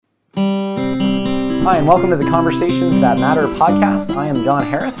Hi, and welcome to the Conversations That Matter podcast. I am John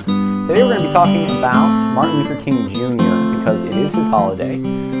Harris. Today we're going to be talking about Martin Luther King Jr. because it is his holiday.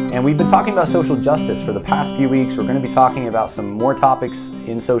 And we've been talking about social justice for the past few weeks. We're going to be talking about some more topics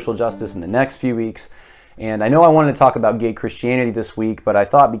in social justice in the next few weeks. And I know I wanted to talk about gay Christianity this week, but I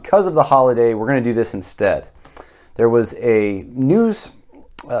thought because of the holiday, we're going to do this instead. There was a news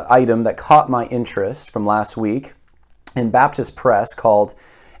item that caught my interest from last week in Baptist Press called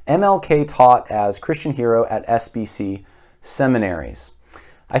MLK Taught as Christian Hero at SBC Seminaries.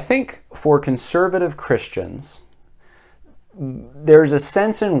 I think for conservative Christians, there's a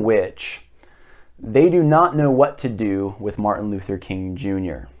sense in which they do not know what to do with Martin Luther King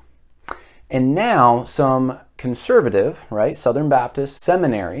Jr. And now some conservative, Southern Baptist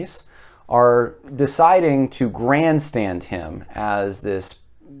seminaries are deciding to grandstand him as this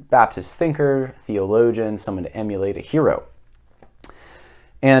Baptist thinker, theologian, someone to emulate, a hero.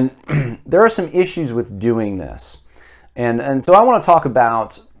 And there are some issues with doing this. And so I want to talk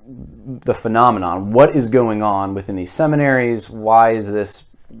about the phenomenon. What is going on within these seminaries? Why is this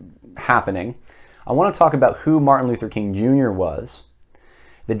happening? I want to talk about who Martin Luther King Jr. was,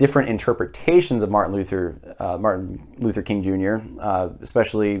 the different interpretations of Martin Luther King Jr.,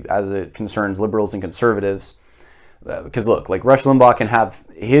 especially as it concerns liberals and conservatives. Because look, like Rush Limbaugh can have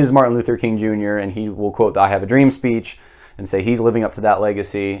his Martin Luther King Jr. and he will quote the I Have a Dream speech and say he's living up to that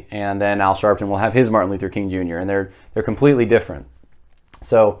legacy, and then Al Sharpton will have his Martin Luther King Jr., and they're completely different.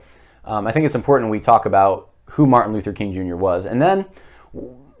 So I think it's important we talk about who Martin Luther King Jr. was. And then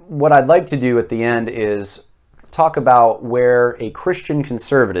what I'd like to do at the end is talk about where a Christian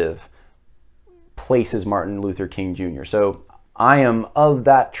conservative places Martin Luther King Jr. So I am of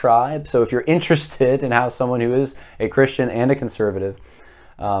that tribe, so if you're interested in how someone who is a Christian and a conservative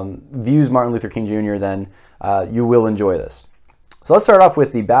views Martin Luther King Jr., then you will enjoy this. So let's start off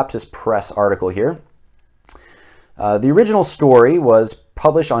with the Baptist Press article here. The original story was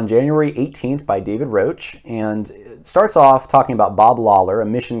published on January 18th by David Roach, and it starts off talking about Bob Lawler, a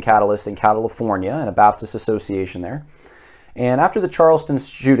mission catalyst in California and a Baptist association there. And after the Charleston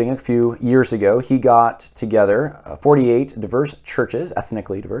shooting a few years ago, he got together 48 diverse churches,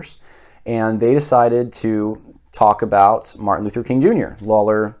 ethnically diverse, and they decided to talk about Martin Luther King Jr.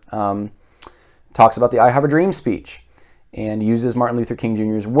 Lawler talks about the I Have a Dream speech and uses Martin Luther King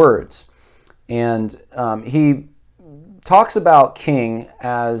Jr.'s words. And he talks about King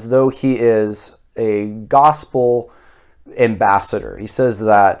as though he is a gospel ambassador. He says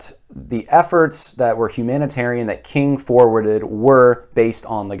that the efforts that were humanitarian that King forwarded were based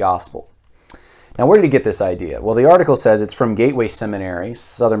on the gospel. Now, where did he get this idea? Well, the article says it's from Gateway Seminary,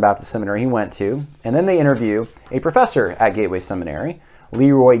 Southern Baptist Seminary he went to, and then they interview a professor at Gateway Seminary,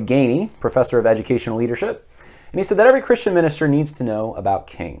 Leroy Gainey, professor of educational leadership, and he said that every Christian minister needs to know about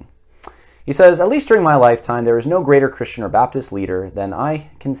King. He says, at least during my lifetime, there is no greater Christian or Baptist leader than I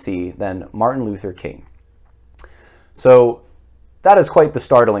can see than Martin Luther King. So that is quite the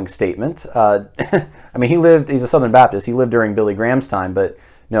startling statement. I mean, he's a Southern Baptist. He lived during Billy Graham's time, but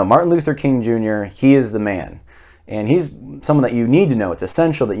no, Martin Luther King Jr., he is the man. And he's someone that you need to know. It's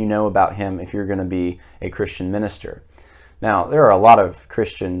essential that you know about him if you're going to be a Christian minister. Now, there are a lot of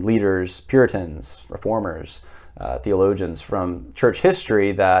Christian leaders, Puritans, reformers, theologians from church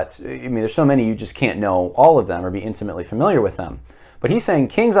history that, there's so many you just can't know all of them or be intimately familiar with them. But he's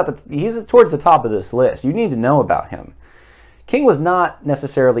saying he's towards the top of this list. You need to know about him. King was not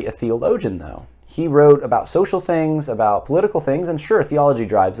necessarily a theologian, though. He wrote about social things, about political things, and sure, theology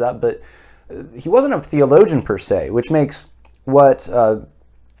drives that, but he wasn't a theologian per se, which makes what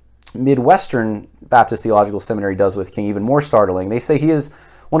Midwestern Baptist Theological Seminary does with King even more startling. They say he is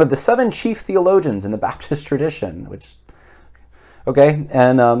one of the 7 chief theologians in the Baptist tradition,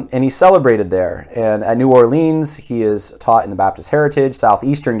 and he's celebrated there. And at New Orleans, he is taught in the Baptist Heritage.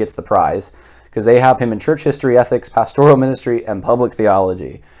 Southeastern gets the prize because they have him in church history, ethics, pastoral ministry, and public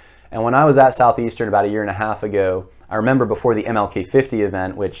theology. And when I was at Southeastern about a year and a half ago, I remember before the MLK 50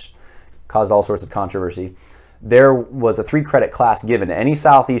 event, which caused all sorts of controversy, there was a 3-credit class given to any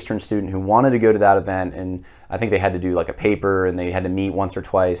Southeastern student who wanted to go to that event, and I think they had to do like a paper and they had to meet once or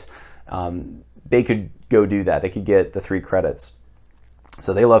twice. They could go do that. They could get the 3 credits.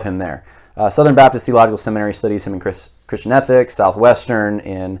 So they love him there. Southern Baptist Theological Seminary studies him in Christian ethics, Southwestern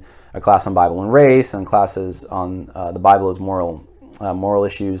in a class on Bible and race, and classes on the Bible as moral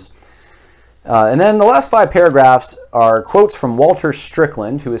issues. And then the last 5 paragraphs are quotes from Walter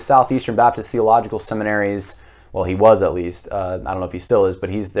Strickland, who is Southeastern Baptist Theological Seminary's, well, he was at least, I don't know if he still is, but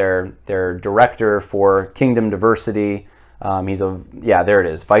he's their director for Kingdom Diversity. There it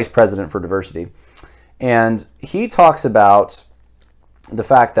is, Vice President for Diversity. And he talks about the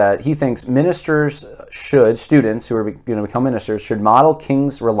fact that he thinks students who are going to become ministers, should model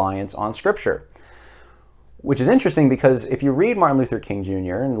King's reliance on Scripture. Which is interesting because if you read Martin Luther King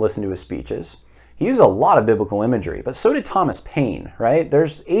Jr. and listen to his speeches, he used a lot of biblical imagery, but so did Thomas Paine, right?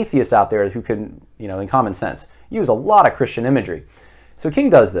 There's atheists out there who can, in common sense, use a lot of Christian imagery. So King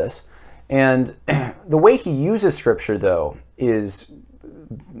does this, and the way he uses Scripture, though, is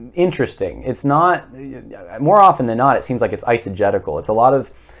interesting. It's not, more often than not, it seems like it's eisegetical. It's a lot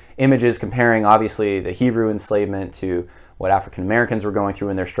of images comparing, obviously, the Hebrew enslavement to what African Americans were going through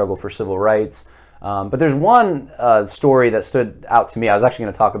in their struggle for civil rights. But there's one story that stood out to me. I was actually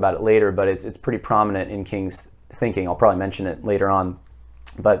going to talk about it later, but it's pretty prominent in King's thinking. I'll probably mention it later on.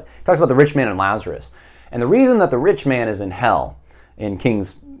 But he talks about the rich man and Lazarus. And the reason that the rich man is in hell, in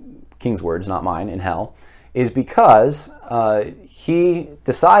King's words, not mine, in hell, is because he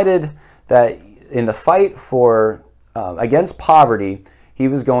decided that in the fight for against poverty, he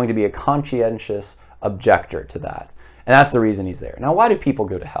was going to be a conscientious objector to that. And that's the reason he's there. Now, why do people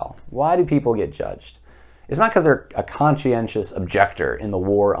go to hell? Why do people get judged? It's not because they're a conscientious objector in the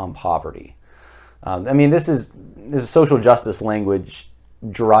war on poverty. This is social justice language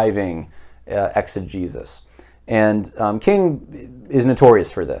driving exegesis. And King is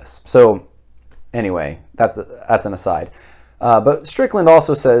notorious for this. So anyway, that's an aside. But Strickland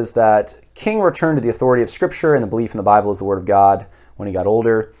also says that King returned to the authority of Scripture and the belief in the Bible as the Word of God when he got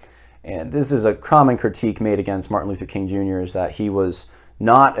older. And this is a common critique made against Martin Luther King Jr. is that he was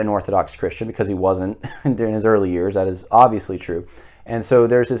not an Orthodox Christian because he wasn't during his early years. That is obviously true. And so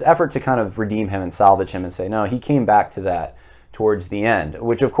there's this effort to kind of redeem him and salvage him and say, no, he came back to that towards the end,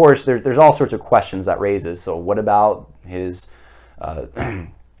 which of course there's all sorts of questions that raises. So what about his all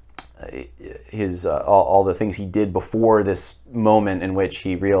the things he did before this moment in which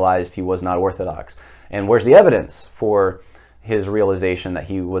he realized he was not Orthodox? And where's the evidence for his realization that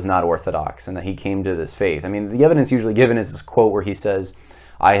he was not Orthodox and that he came to this faith? The evidence usually given is this quote where he says,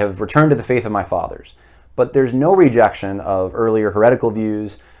 I have returned to the faith of my fathers. But there's no rejection of earlier heretical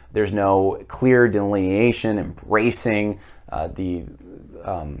views. There's no clear delineation, embracing the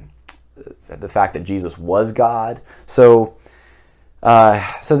fact that Jesus was God. So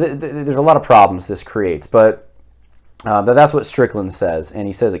there's a lot of problems this creates, but that's what Strickland says, and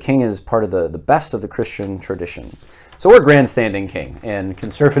he says a king is part of the best of the Christian tradition. So we're grandstanding King in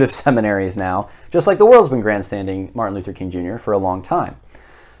conservative seminaries now, just like the world's been grandstanding Martin Luther King Jr. for a long time.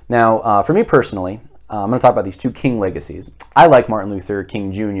 Now, for me personally, I'm going to talk about these two King legacies. I like Martin Luther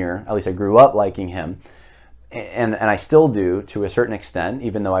King Jr., at least I grew up liking him, and I still do to a certain extent,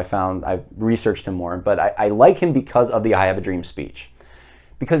 even though I've researched him more, but I like him because of the I Have a Dream speech.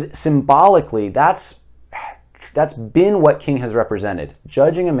 Because symbolically, that's been what King has represented,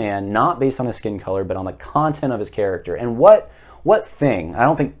 judging a man not based on his skin color, but on the content of his character. And what thing, I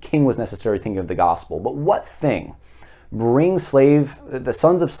don't think King was necessarily thinking of the gospel, but what thing brings the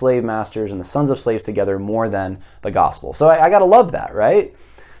sons of slave masters and the sons of slaves together more than the gospel? So I gotta love that, right?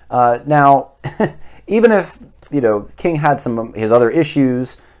 Now, even if, King had some of his other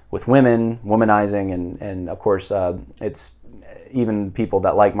issues with women, womanizing, and of course, it's even people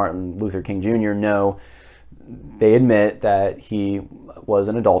that like Martin Luther King Jr. know, they admit that he was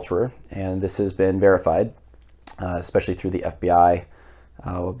an adulterer, and this has been verified, especially through the FBI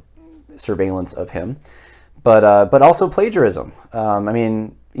surveillance of him. But also plagiarism.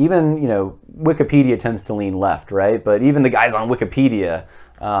 Even Wikipedia tends to lean left, right? But even the guys on Wikipedia,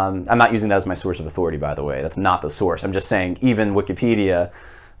 I'm not using that as my source of authority, by the way. That's not the source. I'm just saying even Wikipedia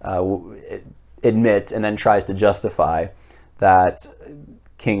admits and then tries to justify that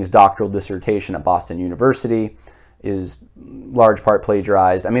King's doctoral dissertation at Boston University is large part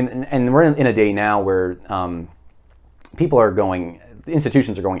plagiarized. And we're in a day now where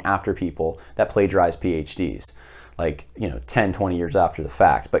institutions are going after people that plagiarize PhDs, 10, 20 years after the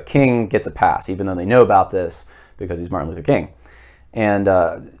fact. But King gets a pass, even though they know about this because he's Martin Luther King. And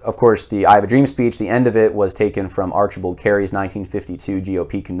of course, the I Have a Dream speech, the end of it was taken from Archibald Carey's 1952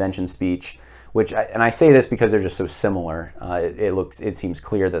 GOP convention speech, and I say this because they're just so similar. It seems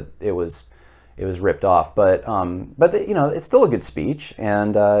clear that it was ripped off, but it's still a good speech,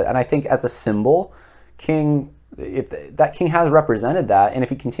 and I think as a symbol, King has represented that, and if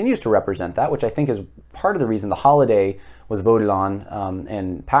he continues to represent that, which I think is part of the reason the holiday was voted on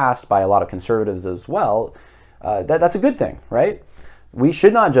and passed by a lot of conservatives as well, that's a good thing, right? We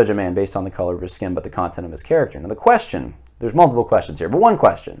should not judge a man based on the color of his skin, but the content of his character. Now the question, there's multiple questions here, but one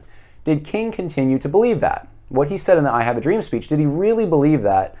question. Did King continue to believe that? What he said in the I Have a Dream speech, did he really believe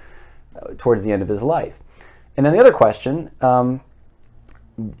that towards the end of his life? And then the other question,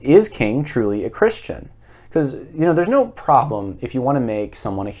 is King truly a Christian? Because, there's no problem if you want to make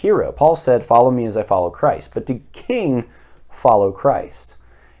someone a hero. Paul said, follow me as I follow Christ. But did King follow Christ?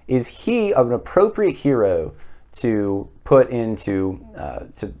 Is he an appropriate hero to put into,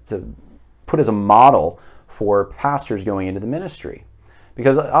 to put as a model for pastors going into the ministry?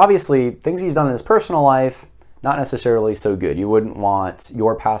 Because obviously things he's done in his personal life, not necessarily so good. You wouldn't want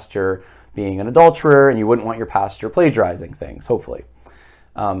your pastor being an adulterer, and you wouldn't want your pastor plagiarizing things, hopefully.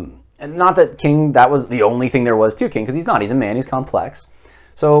 And not that King, that was the only thing there was to King, because he's not. He's a man, he's complex.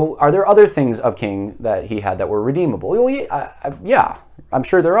 So are there other things of King that he had that were redeemable? Well, yeah, I'm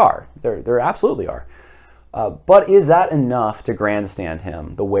sure there are. There absolutely are. But is that enough to grandstand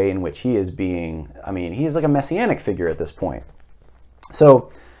him the way in which he is being? I mean, he is like a messianic figure at this point.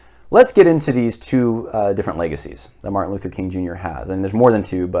 So let's get into these two different legacies that Martin Luther King Jr. has. And there's more than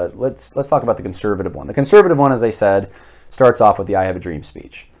two, but let's talk about the conservative one. The conservative one, as I said, starts off with the I Have a Dream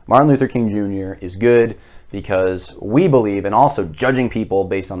speech. Martin Luther King Jr. is good because we believe in also judging people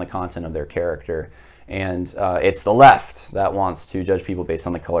based on the content of their character. And it's the left that wants to judge people based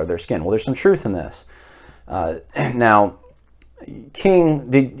on the color of their skin. Well, there's some truth in this. Now,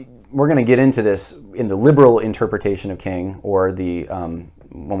 King, we're going to get into this in the liberal interpretation of King, or the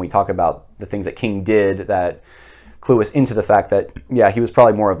when we talk about the things that King did that clue us into the fact that, yeah, he was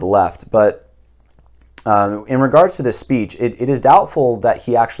probably more of the left. But in regards to this speech, it is doubtful that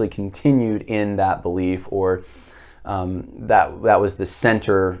he actually continued in that belief, or that was the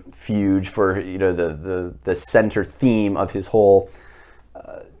centrifuge for the center theme of his whole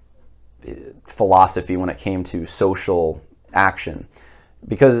philosophy when it came to social action.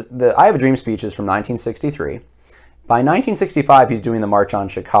 Because the I Have a Dream speech is from 1963. By 1965, he's doing the March on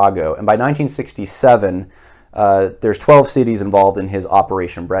Chicago, and by 1967, there's 12 cities involved in his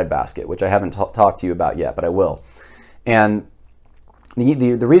Operation Breadbasket, which I haven't talked to you about yet, but I will. And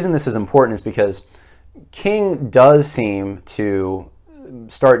the reason this is important is because King does seem to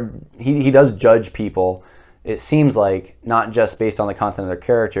start, he does judge people, it seems like, not just based on the content of their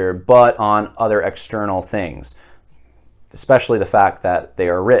character, but on other external things, especially the fact that they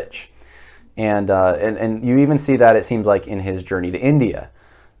are rich. And you even see that, it seems like, in his journey to India,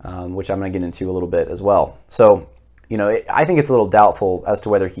 which I'm going to get into a little bit as well. So, I think it's a little doubtful as to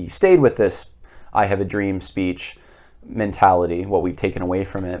whether he stayed with this I Have a Dream speech mentality, what we've taken away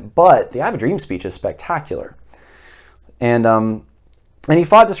from it. But the I Have a Dream speech is spectacular. And he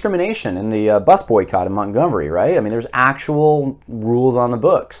fought discrimination in the bus boycott in Montgomery, right? I mean, there's actual rules on the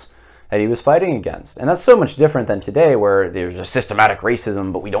books that he was fighting against. And that's so much different than today, where there's a systematic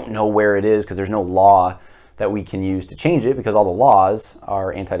racism, but we don't know where it is because there's no law that we can use to change it, because all the laws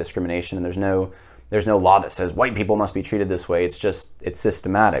are anti-discrimination, and there's no law that says white people must be treated this way. It's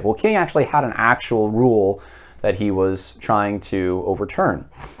systematic. Well, King actually had an actual rule that he was trying to overturn.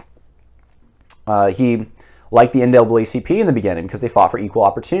 He liked the NAACP in the beginning because they fought for equal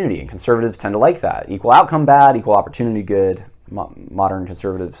opportunity, and conservatives tend to like that. Equal outcome bad, equal opportunity good. Modern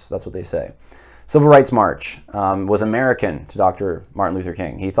conservatives, that's what they say. Civil Rights March was American to Dr. Martin Luther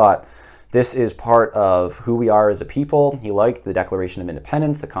King. He thought this is part of who we are as a people. He liked the Declaration of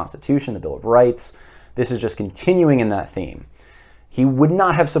Independence, the Constitution, the Bill of Rights. This is just continuing in that theme. He would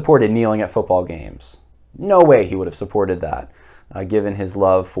not have supported kneeling at football games. No way he would have supported that, given his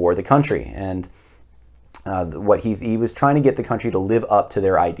love for the country. And what he was trying to get the country to live up to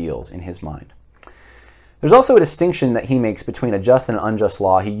their ideals in his mind. There's also a distinction that he makes between a just and an unjust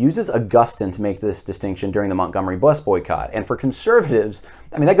law. He uses Augustine to make this distinction during the Montgomery bus boycott. And for conservatives,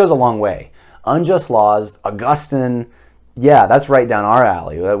 I mean, that goes a long way. Unjust laws, Augustine, yeah, that's right down our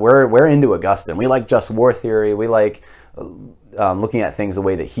alley. We're into Augustine. We like just war theory. We like looking at things the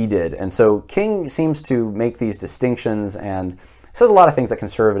way that he did. And so King seems to make these distinctions and says a lot of things that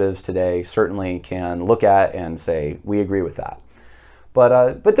conservatives today certainly can look at and say, we agree with that.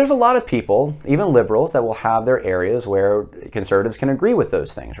 But there's a lot of people, even liberals, that will have their areas where conservatives can agree with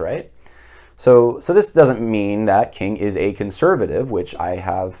those things, right? So this doesn't mean that King is a conservative, which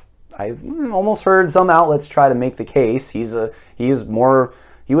I've almost heard some outlets try to make the case. He would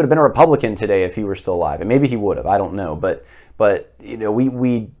have been a Republican today if he were still alive, and maybe he would have. I don't know, but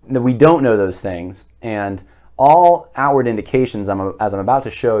we don't know those things, and all outward indications, as I'm about to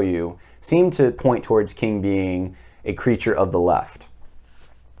show you, seem to point towards King being a creature of the left.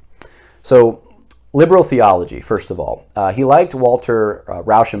 So, liberal theology, first of all. He liked Walter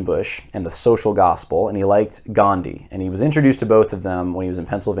Rauschenbusch and the social gospel, and he liked Gandhi. And he was introduced to both of them when he was in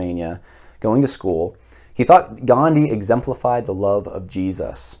Pennsylvania going to school. He thought Gandhi exemplified the love of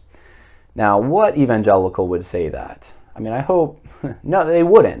Jesus. Now, what evangelical would say that? I mean, I hope, no, they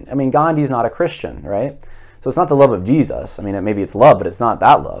wouldn't. I mean, Gandhi's not a Christian, right? So it's not the love of Jesus. I mean, maybe it's love, but it's not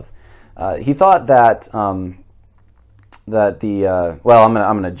that love. He thought that well, I'm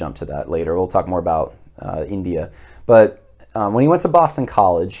gonna jump to that later. We'll talk more about India, but when he went to Boston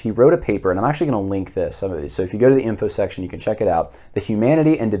College, he wrote a paper, and I'm actually going to link this. So if you go to the info section, you can check it out. The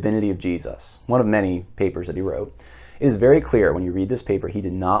Humanity and Divinity of Jesus, one of many papers that he wrote. It is very clear when you read this paper, he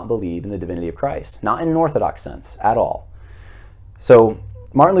did not believe in the divinity of Christ, not in an Orthodox sense at all. So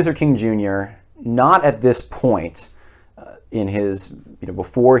Martin Luther King Jr., not at this point in his,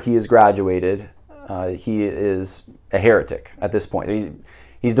 before he is graduated, he is a heretic at this point.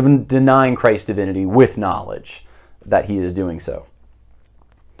 He's denying Christ's divinity with knowledge that he is doing so.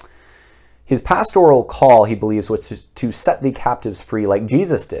 His pastoral call, he believes, was to set the captives free like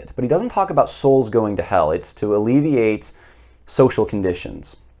Jesus did. But he doesn't talk about souls going to hell. It's to alleviate social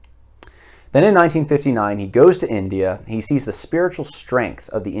conditions. Then in 1959, he goes to India. He sees the spiritual strength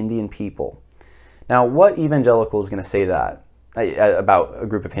of the Indian people. Now, what evangelical is going to say that about a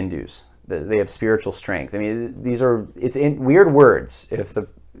group of Hindus? That they have spiritual strength. I mean, it's in weird words if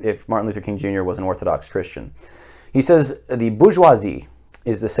Martin Luther King Jr. was an Orthodox Christian. He says the bourgeoisie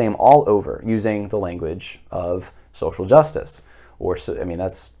is the same all over, using the language of social justice. People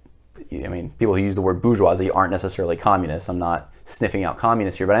who use the word bourgeoisie aren't necessarily communists. I'm not sniffing out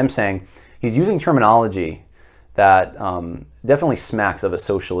communists here, but I'm saying he's using terminology that definitely smacks of a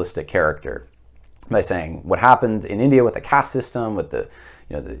socialistic character by saying what happened in India with the caste system, with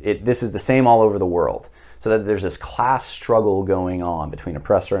this is the same all over the world. So that there's this class struggle going on between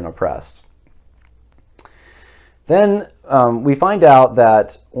oppressor and oppressed. Then we find out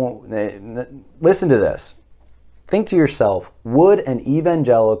that, listen to this. Think to yourself, would an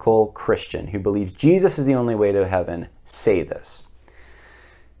evangelical Christian who believes Jesus is the only way to heaven say this?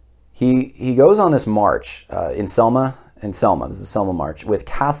 He goes on this march in Selma, this is the Selma March, with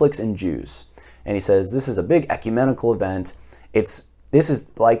Catholics and Jews. And he says, this is a big ecumenical event. This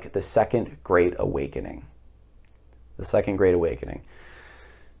is like the Second Great Awakening. The Second Great Awakening.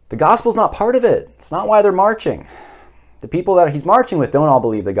 The gospel's not part of it. It's not why they're marching. The people that he's marching with don't all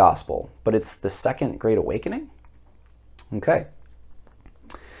believe the gospel, but it's the Second Great Awakening? Okay.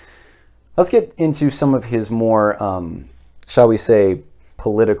 Let's get into some of his more, shall we say,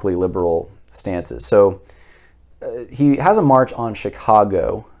 politically liberal stances. So he has a march on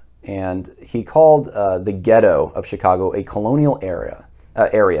Chicago, and he called the ghetto of Chicago a colonial area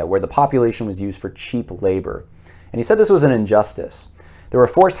where the population was used for cheap labor. And he said this was an injustice. There were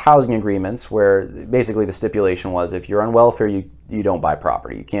forced housing agreements where basically the stipulation was if you're on welfare, you don't buy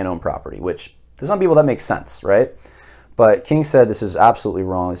property. You can't own property, which to some people that makes sense, right? But King said this is absolutely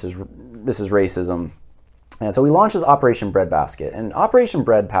wrong. This is racism. And so he launches Operation Breadbasket. And Operation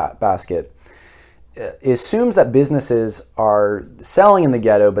Breadbasket assumes that businesses are selling in the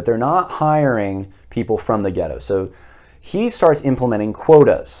ghetto, but they're not hiring people from the ghetto. So he starts implementing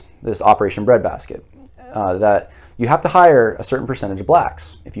quotas, this Operation Breadbasket, that you have to hire a certain percentage of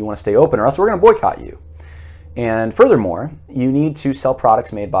blacks if you want to stay open, or else we're going to boycott you. And furthermore, you need to sell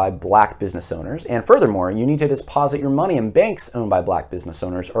products made by black business owners. And furthermore, you need to deposit your money in banks owned by black business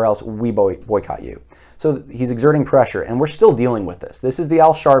owners, or else we boycott you. So he's exerting pressure, and we're still dealing with this. This is the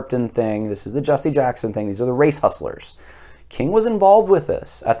Al Sharpton thing. This is the Jesse Jackson thing. These are the race hustlers. King was involved with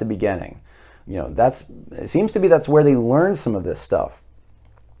this at the beginning. It seems to be that's where they learned some of this stuff.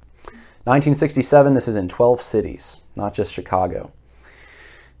 1967, this is in 12 cities, not just Chicago.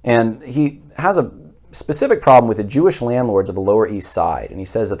 And he has a specific problem with the Jewish landlords of the Lower East Side, and he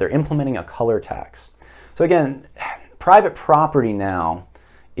says that they're implementing a color tax. So again, private property now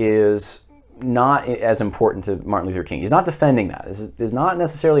is not as important to Martin Luther King. He's not defending that. This is not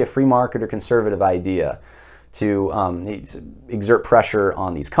necessarily a free market or conservative idea to exert pressure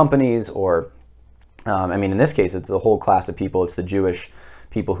on these companies or, in this case, it's the whole class of people. It's the Jewish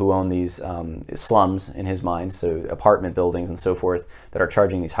people who own these slums, in his mind, so apartment buildings and so forth, that are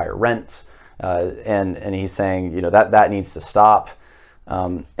charging these higher rents. And he's saying, that needs to stop.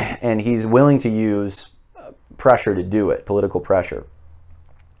 And he's willing to use pressure to do it, political pressure.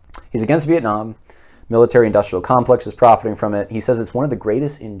 He's against Vietnam. Military-industrial complex is profiting from it. He says it's one of the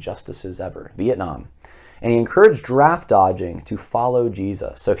greatest injustices ever, Vietnam. And he encouraged draft dodging to follow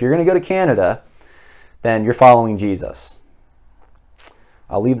Jesus. So if you're going to go to Canada, then you're following Jesus.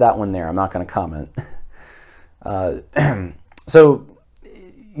 I'll leave that one there. I'm not going to comment. So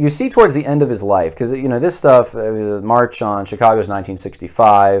you see towards the end of his life, because this stuff, the March on Chicago is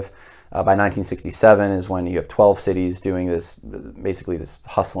 1965. By 1967 is when you have 12 cities doing this, basically this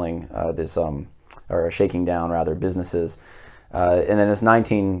hustling, or shaking down rather businesses. And then it's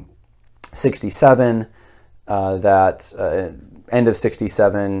 1967 end of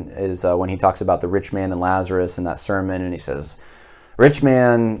 67 is when he talks about the rich man and Lazarus in that sermon, and he says, rich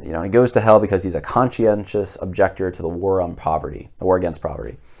man, he goes to hell because he's a conscientious objector to the war on poverty, the war against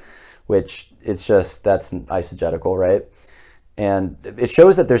poverty, which that's eisegetical, right? And it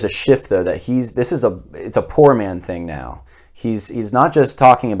shows that there's a shift, though, that it's a poor man thing now. He's not just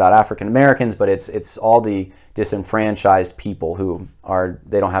talking about African Americans, but it's all the disenfranchised people who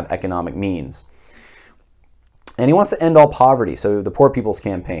they don't have economic means. And he wants to end all poverty. So the Poor People's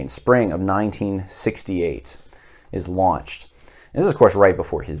Campaign, spring of 1968, is launched. And this is, of course, right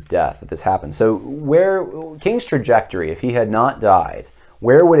before his death that this happened. So King's trajectory, if he had not died,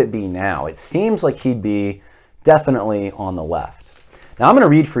 where would it be now? It seems like he'd be definitely on the left. Now I'm going to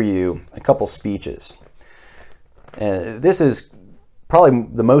read for you a couple speeches. This is probably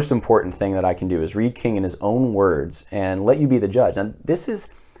the most important thing that I can do, is read King in his own words and let you be the judge. And this is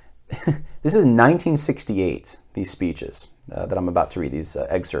 1968, these speeches that I'm about to read, these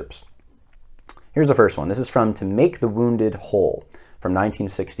excerpts. Here's the first one. This is from To Make the Wounded Whole from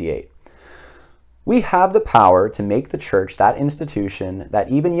 1968. We have the power to make the church that institution that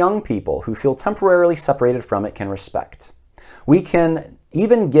even young people who feel temporarily separated from it can respect. We can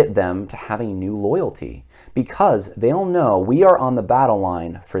even get them to have a new loyalty because they'll know we are on the battle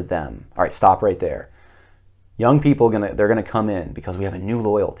line for them. All right, stop right there. Young people, they're going to come in because we have a new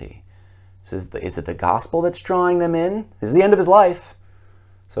loyalty. Is it the gospel that's drawing them in? This is the end of his life.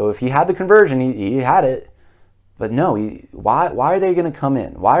 So if he had the conversion, he had it. But no, why are they going to come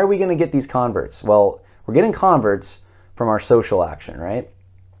in? Why are we going to get these converts? Well, we're getting converts from our social action, right?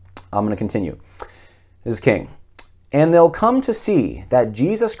 I'm going to continue. This is King. And they'll come to see that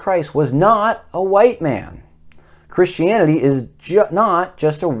Jesus Christ was not a white man. Christianity is not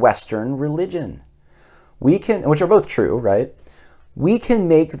just a Western religion. Which are both true, right? We can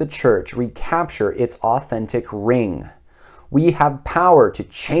make the church recapture its authentic ring. We have power to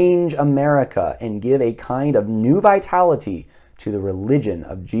change America and give a kind of new vitality to the religion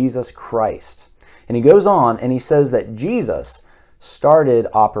of Jesus Christ. And he goes on and he says that Jesus started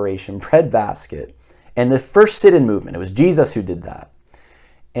Operation Breadbasket and the first sit-in movement. It was Jesus who did that.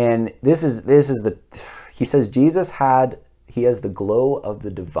 And he says Jesus has the glow of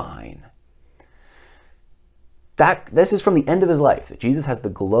the divine. This is from the end of his life, that Jesus has the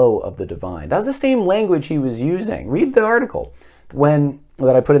glow of the divine. That was the same language he was using. Read the article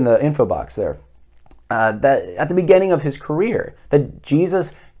that I put in the info box there. That at the beginning of his career, that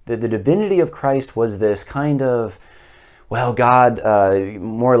Jesus, the divinity of Christ was this kind of, God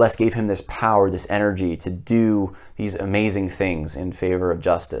more or less gave him this power, this energy to do these amazing things in favor of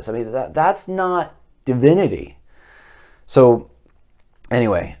justice. I mean, that's not divinity. So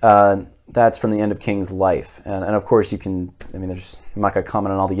anyway, that's from the end of King's life. And of course I'm not going to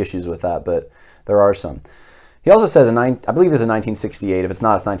comment on all the issues with that, but there are some. He also says, I believe this is 1968. If it's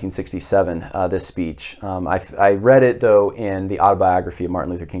not, it's 1967, this speech. I read it, though, in the autobiography of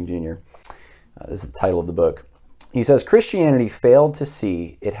Martin Luther King Jr. This is the title of the book. He says, Christianity failed to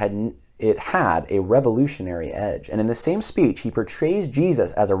see it had a revolutionary edge. And in the same speech, he portrays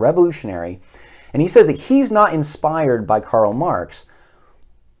Jesus as a revolutionary, and he says that he's not inspired by Karl Marx,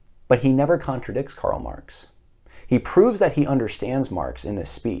 but he never contradicts Karl Marx. He proves that he understands Marx in this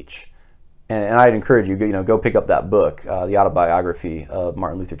speech. And I'd encourage you, go pick up that book, the autobiography of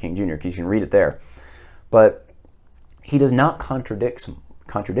Martin Luther King Jr., because you can read it there. But he does not contradict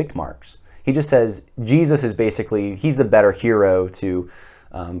Marx. He just says Jesus is he's the better hero to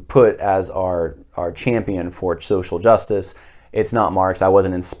put as our champion for social justice. It's not Marx. I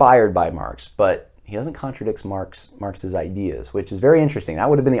wasn't inspired by Marx, but he doesn't contradict Marx's ideas, which is very interesting. That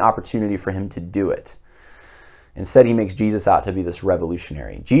would have been the opportunity for him to do it. Instead, he makes Jesus out to be this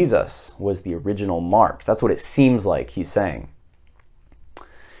revolutionary. Jesus was the original Marx. That's what it seems like he's saying.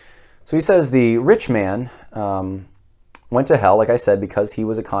 So he says the rich man went to hell, like I said, because he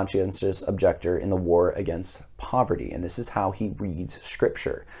was a conscientious objector in the war against poverty. And this is how he reads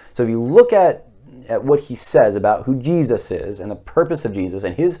Scripture. So if you look at what he says about who Jesus is and the purpose of Jesus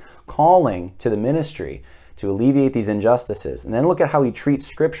and his calling to the ministry to alleviate these injustices, and then look at how he treats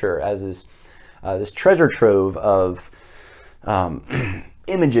Scripture as this treasure trove of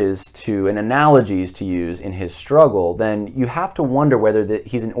images and analogies to use in his struggle, then you have to wonder whether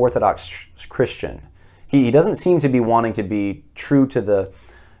he's an Orthodox Christian. He doesn't seem to be wanting to be true to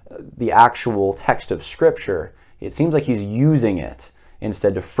the actual text of Scripture. It seems like he's using it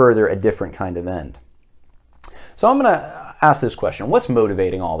instead to further a different kind of end. So I'm going to ask this question. What's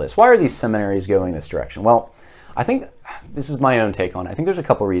motivating all this? Why are these seminaries going this direction? Well, I think this is my own take on it. I think there's a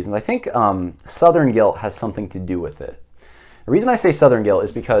couple reasons. I think Southern guilt has something to do with it. The reason I say Southern guilt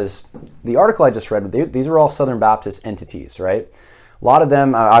is because the article I just read, these are all Southern Baptist entities, right? A lot of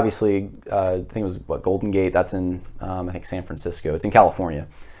them, obviously, I think it was Golden Gate. That's in I think San Francisco. It's in California,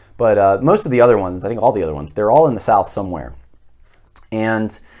 but most of the other ones, I think all the other ones, they're all in the South somewhere.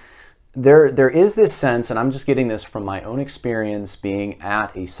 And there is this sense, and I'm just getting this from my own experience being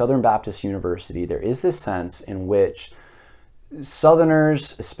at a Southern Baptist university. There is this sense in which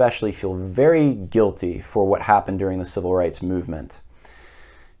Southerners especially feel very guilty for what happened during the civil rights movement.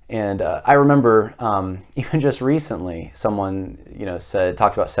 And I remember even just recently, someone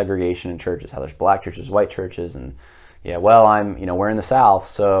talked about segregation in churches, how there's black churches, white churches, and yeah, well, we're in the South,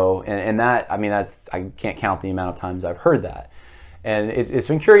 so and that, I mean, I can't count the amount of times I've heard that, and it's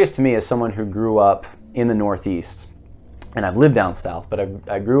been curious to me as someone who grew up in the Northeast, and I've lived down South, but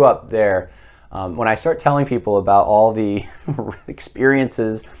I grew up there. When I start telling people about all the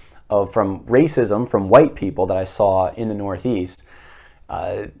experiences from racism from white people that I saw in the Northeast.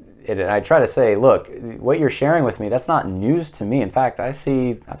 And I try to say, look, what you're sharing with me, that's not news to me. In fact, I've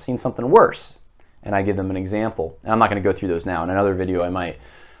seen something worse. And I give them an example. And I'm not going to go through those now. In another video I might.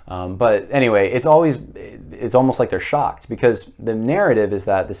 But anyway, it's almost like they're shocked, because the narrative is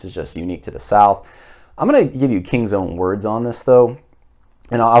that this is just unique to the South. I'm going to give you King's own words on this, though.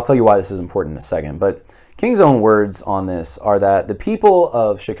 And I'll tell you why this is important in a second. But King's own words on this are that the people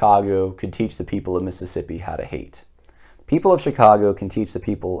of Chicago could teach the people of Mississippi how to hate. People of Chicago can teach the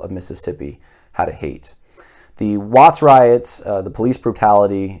people of Mississippi how to hate. The Watts riots, the police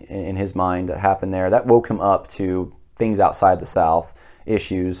brutality in his mind that happened there, that woke him up to things outside the South,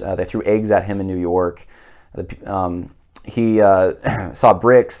 issues. They threw eggs at him in New York. He saw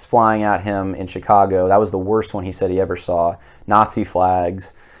bricks flying at him in Chicago. That was the worst one he said he ever saw. Nazi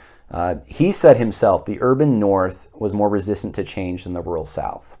flags. He said himself the urban North was more resistant to change than the rural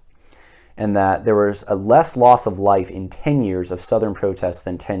South, and that there was a less loss of life in 10 years of Southern protests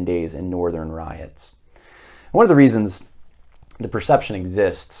than 10 days in Northern riots. One of the reasons the perception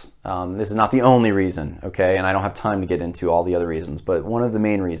exists, this is not the only reason, okay, and I don't have time to get into all the other reasons, but one of the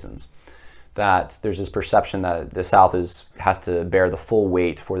main reasons that there's this perception that the South has to bear the full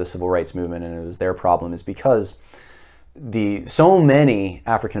weight for the civil rights movement and it was their problem is because so many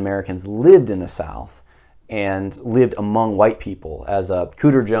African Americans lived in the South and lived among white people. As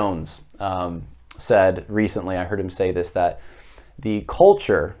Cooter Jones said recently, I heard him say this, that the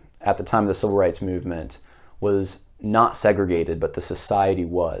culture at the time of the civil rights movement was not segregated, but the society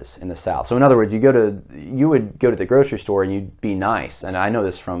was in the South. So in other words, you would go to the grocery store and you'd be nice. And I know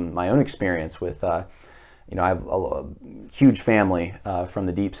this from my own experience with, I have a huge family from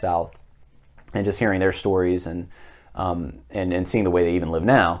the Deep South, and just hearing their stories and seeing the way they even live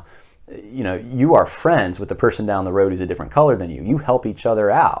now. You are friends with the person down the road who's a different color than you. You help each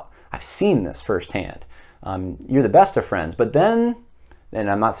other out. I've seen this firsthand. You're the best of friends, but then, and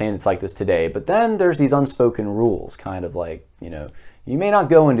I'm not saying it's like this today, but then there's these unspoken rules, kind of like, you may not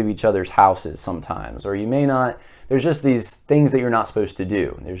go into each other's houses sometimes, or you may not, there's just these things that you're not supposed to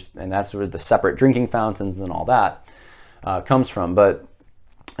do. And that's where the separate drinking fountains and all that comes from. But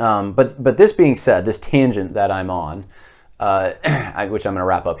this being said, this tangent that I'm on, which I'm going to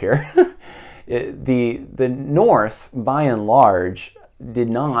wrap up here, the North, by and large, did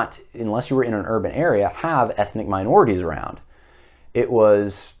not, unless you were in an urban area, have ethnic minorities around. It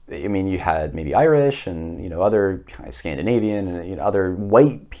was, you had maybe Irish and other Scandinavian and other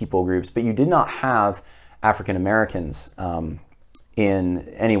white people groups, but you did not have African Americans in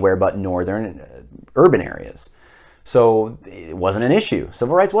anywhere but northern urban areas. So it wasn't an issue.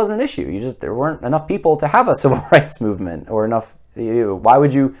 Civil rights wasn't an issue. There weren't enough people to have a civil rights movement, or enough. Why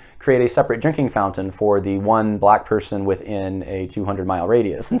would you create a separate drinking fountain for the one black person within a 200-mile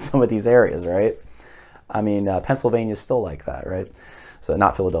radius in some of these areas, right? Pennsylvania is still like that, right? So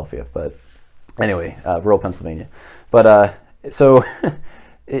not Philadelphia, but anyway, rural Pennsylvania. But so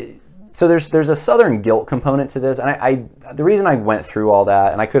there's a Southern guilt component to this, and the reason I went through all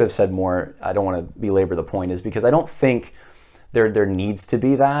that, and I could have said more, I don't want to belabor the point, is because I don't think there needs to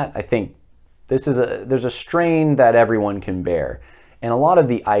be that. I think there's a strain that everyone can bear, and a lot of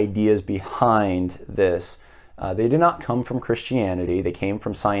the ideas behind this, they did not come from Christianity. They came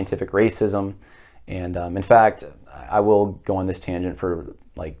from scientific racism, and in fact, I will go on this tangent for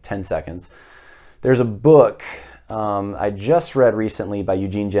like 10 seconds. There's a book I just read recently by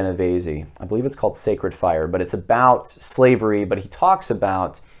Eugene Genovese. I believe it's called Sacred Fire, but it's about slavery, but he talks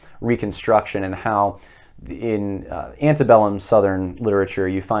about Reconstruction and how in antebellum Southern literature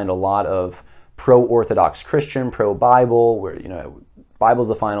you find a lot of pro-Orthodox Christian, pro-Bible, where Bible's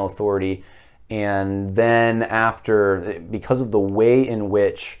the final authority, and then after, because of the way in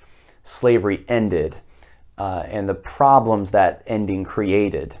which slavery ended and the problems that ending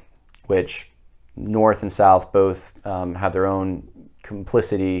created, which North and South both have their own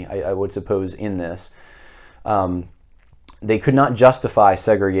complicity, I would suppose, in this. They could not justify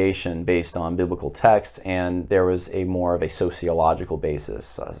segregation based on biblical texts, and there was more of a sociological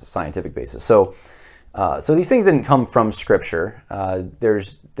basis, scientific basis. So these things didn't come from Scripture.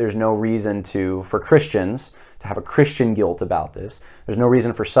 There's no reason for Christians to have a Christian guilt about this. There's no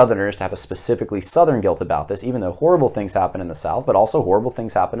reason for Southerners to have a specifically Southern guilt about this, even though horrible things happen in the South, but also horrible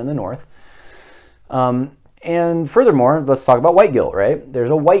things happen in the North. And furthermore, let's talk about white guilt, right? There's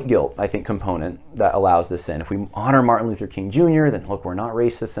a white guilt, I think, component that allows this in. If we honor Martin Luther King Jr., then look, we're not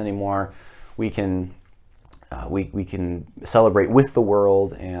racist anymore. We can celebrate with the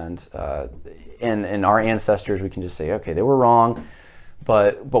world, and our ancestors, we can just say, okay, they were wrong,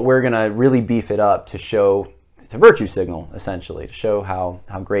 but we're going to really beef it up to virtue signal, essentially, to show how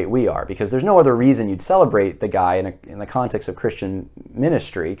great we are, because there's no other reason you'd celebrate the guy in the context of Christian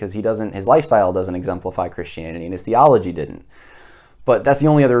ministry, because his lifestyle doesn't exemplify Christianity and his theology didn't. But that's the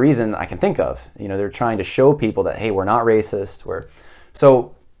only other reason I can think of. They're trying to show people that, hey, we're not racist.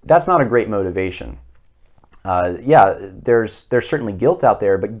 So that's not a great motivation. There's certainly guilt out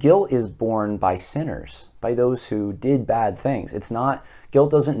there, but guilt is borne by sinners, by those who did bad things.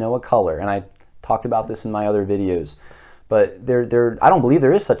 Guilt doesn't know a color, and I talked about this in my other videos, but I don't believe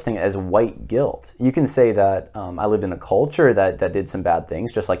there is such thing as white guilt. You can say that I lived in a culture that did some bad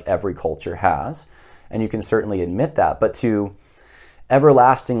things, just like every culture has, and you can certainly admit that, but to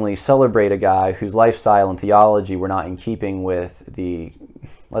everlastingly celebrate a guy whose lifestyle and theology were not in keeping with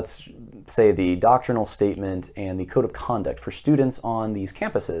let's say the doctrinal statement and the code of conduct for students on these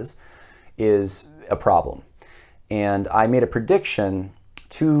campuses is a problem. And I made a prediction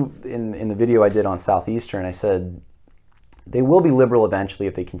in the video I did on Southeastern. I said, they will be liberal eventually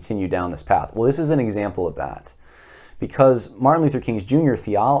if they continue down this path. Well, this is an example of that, because Martin Luther King Jr.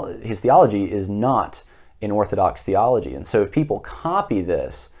 his theology is not an Orthodox theology. And so if people copy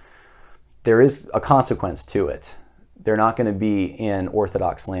this, there is a consequence to it. They're not going to be in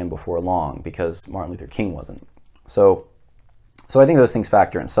Orthodox land before long, because Martin Luther King wasn't. So I think those things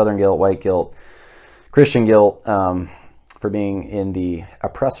factor in: Southern guilt, white guilt, Christian guilt, for being in the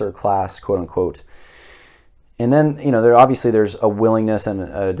oppressor class, quote unquote. And then, there's a willingness and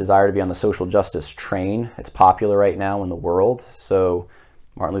a desire to be on the social justice train. It's popular right now in the world. So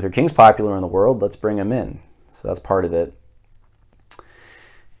Martin Luther King's popular in the world. Let's bring him in. So that's part of it.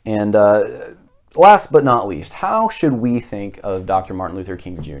 And last but not least, how should we think of Dr. Martin Luther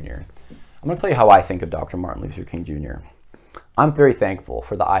King Jr.? I'm going to tell you how I think of Dr. Martin Luther King Jr. I'm very thankful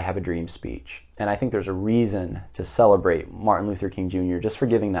for the I Have a Dream speech. And I think there's a reason to celebrate Martin Luther King Jr. just for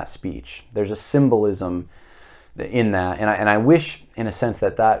giving that speech. There's a symbolism in that. And I wish, in a sense,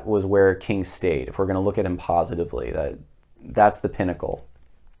 that was where King stayed. If we're going to look at him positively, that's the pinnacle.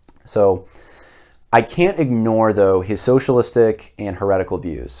 So I can't ignore, though, his socialistic and heretical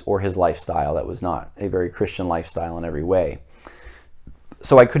views, or his lifestyle. That was not a very Christian lifestyle in every way.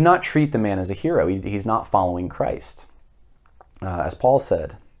 So I could not treat the man as a hero. He's not following Christ, as Paul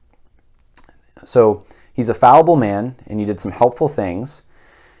said. So he's a fallible man, and he did some helpful things,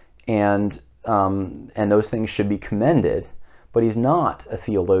 and those things should be commended, but he's not a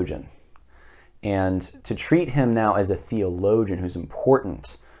theologian. And to treat him now as a theologian who's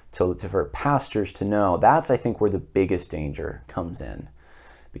important for pastors to know, that's, I think, where the biggest danger comes in,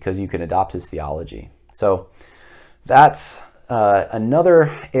 because you can adopt his theology. So that's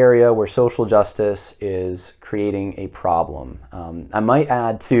another area where social justice is creating a problem. I might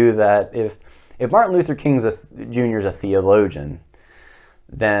add, too, that if Martin Luther King Jr. is a theologian,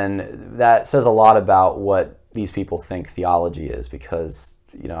 then that says a lot about what these people think theology is, because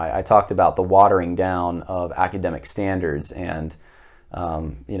I talked about the watering down of academic standards, and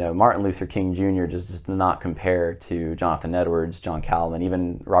Martin Luther King Jr. just does not compare to Jonathan Edwards, John Calvin,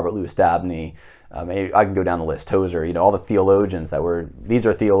 even Robert Louis Dabney. I can go down the list. Tozer, all the theologians these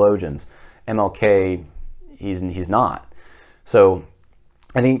are theologians. MLK, he's not. So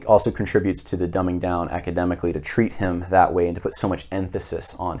I think also contributes to the dumbing down academically to treat him that way and to put so much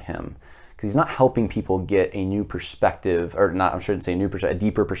emphasis on him, because he's not helping people get a new perspective, or not, I shouldn't say a new perspective, a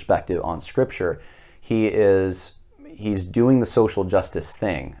deeper perspective on Scripture. He's doing the social justice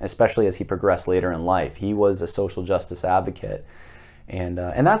thing, especially as he progressed later in life. He was a social justice advocate, and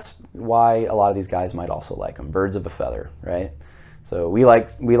that's why a lot of these guys might also like him. Birds of a feather, right? So we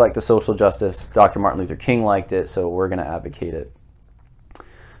like the social justice. Dr. Martin Luther King liked it, so we're going to advocate it.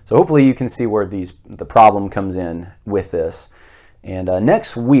 So hopefully you can see where the problem comes in with this. And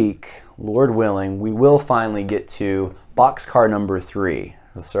next week, Lord willing, we will finally get to boxcar number 3.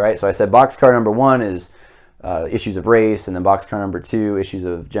 That's right. So I said boxcar number 1 is issues of race, and then boxcar number 2, issues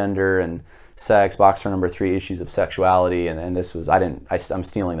of gender and sex, Boxcar number 3, issues of sexuality, and this was, I'm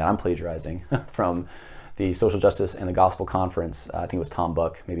stealing that, I'm plagiarizing from the Social Justice and the Gospel Conference. I think it was Tom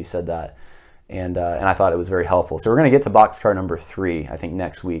Buck maybe said that, and I thought it was very helpful. So we're going to get to Boxcar number 3, I think,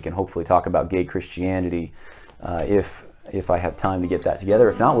 next week, and hopefully talk about gay Christianity if I have time to get that together.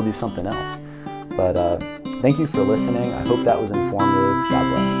 If not, we'll do something else. But thank you for listening. I hope that was informative. God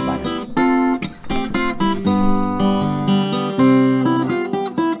bless. Bye now.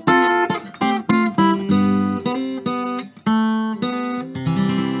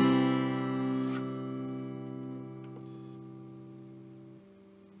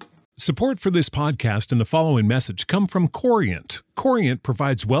 Support for this podcast and the following message come from Corient. Corient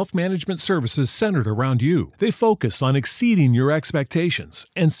provides wealth management services centered around you. They focus on exceeding your expectations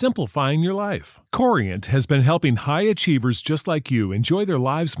and simplifying your life. Corient has been helping high achievers just like you enjoy their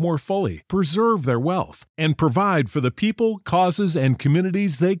lives more fully, preserve their wealth, and provide for the people, causes, and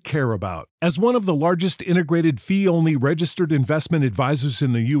communities they care about. As one of the largest integrated fee-only registered investment advisors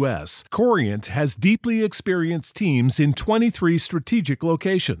in the U.S., Corient has deeply experienced teams in 23 strategic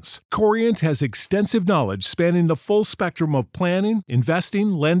locations. Corient has extensive knowledge spanning the full spectrum of planning,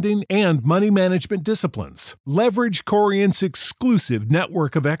 investing, lending, and money management disciplines. Leverage Corient's exclusive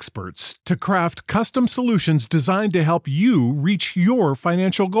network of experts to craft custom solutions designed to help you reach your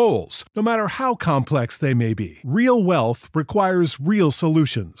financial goals, no matter how complex they may be. Real wealth requires real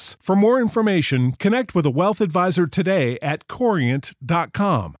solutions. For more information, connect with a wealth advisor today at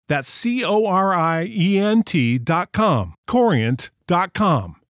Corient.com. That's Corient.com.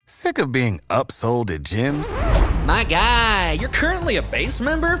 Corient.com. Sick of being upsold at gyms? My guy, you're currently a base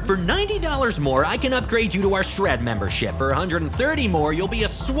member? For $90 more, I can upgrade you to our Shred membership. For $130 more, you'll be a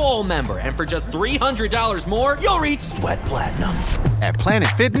Swole member. And for just $300 more, you'll reach Sweat Platinum. At Planet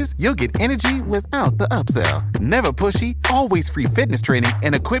Fitness, you'll get energy without the upsell. Never pushy, always free fitness training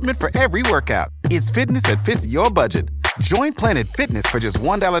and equipment for every workout. It's fitness that fits your budget. Join Planet Fitness for just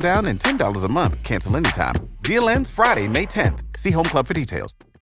 $1 down and $10 a month. Cancel anytime. Deal ends Friday, May 10th. See Home Club for details.